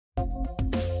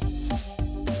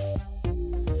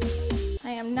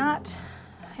not,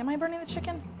 am I burning the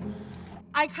chicken?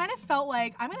 I kind of felt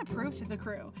like I'm gonna prove to the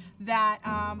crew that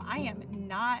I am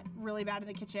not really bad in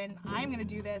the kitchen. I'm gonna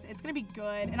do this, it's gonna be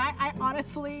good. And I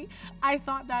honestly, I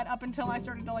thought that up until I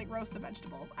started to like roast the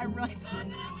vegetables. I really thought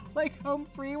that I was like home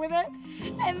free with it.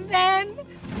 And then,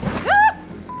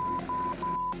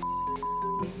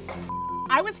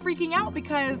 I was freaking out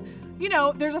because, you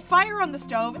know, there's a fire on the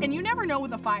stove and you never know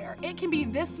with a fire. It can be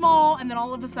this small and then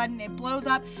all of a sudden it blows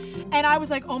up. And I was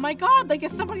like, oh my God, like,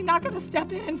 is somebody not gonna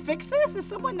step in and fix this? Is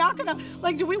someone not gonna,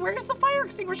 like, where's the fire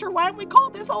extinguisher? Why haven't we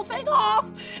called this whole thing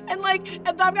off? And like,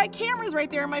 I've got cameras right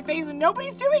there in my face and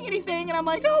nobody's doing anything. And I'm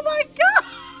like, oh my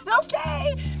God,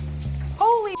 okay.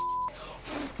 Holy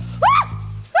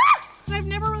I've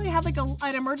never really had like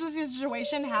an emergency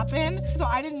situation happen, so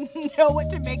I didn't know what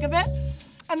to make of it.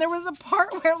 And there was a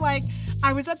part where like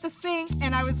I was at the sink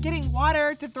and I was getting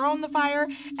water to throw in the fire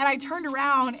and I turned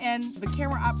around and the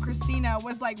camera op Christina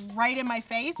was like right in my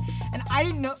face and I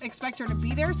didn't expect her to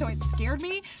be there, so it scared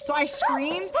me. So I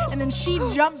screamed and then she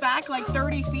jumped back like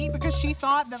 30 feet because she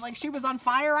thought that like she was on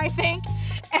fire, I think.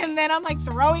 And then I'm like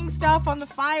throwing stuff on the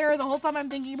fire. The whole time I'm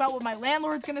thinking about what my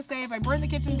landlord's gonna say if I burn the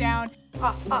kitchen down.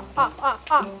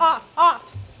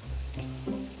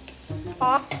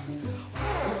 Off.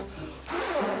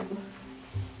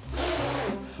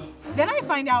 Then I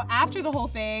find out after the whole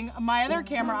thing, my other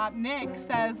camera op, Nick,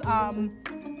 says,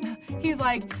 he's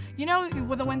like, you know,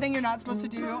 the one thing you're not supposed to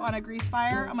do on a grease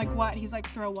fire? I'm like, what? He's like,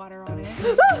 throw water on it.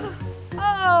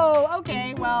 Oh,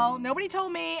 okay, well, nobody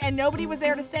told me and nobody was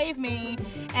there to save me,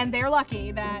 and they're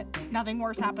lucky that nothing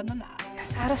worse happened than that.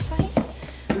 Out of sight,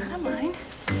 out of mind.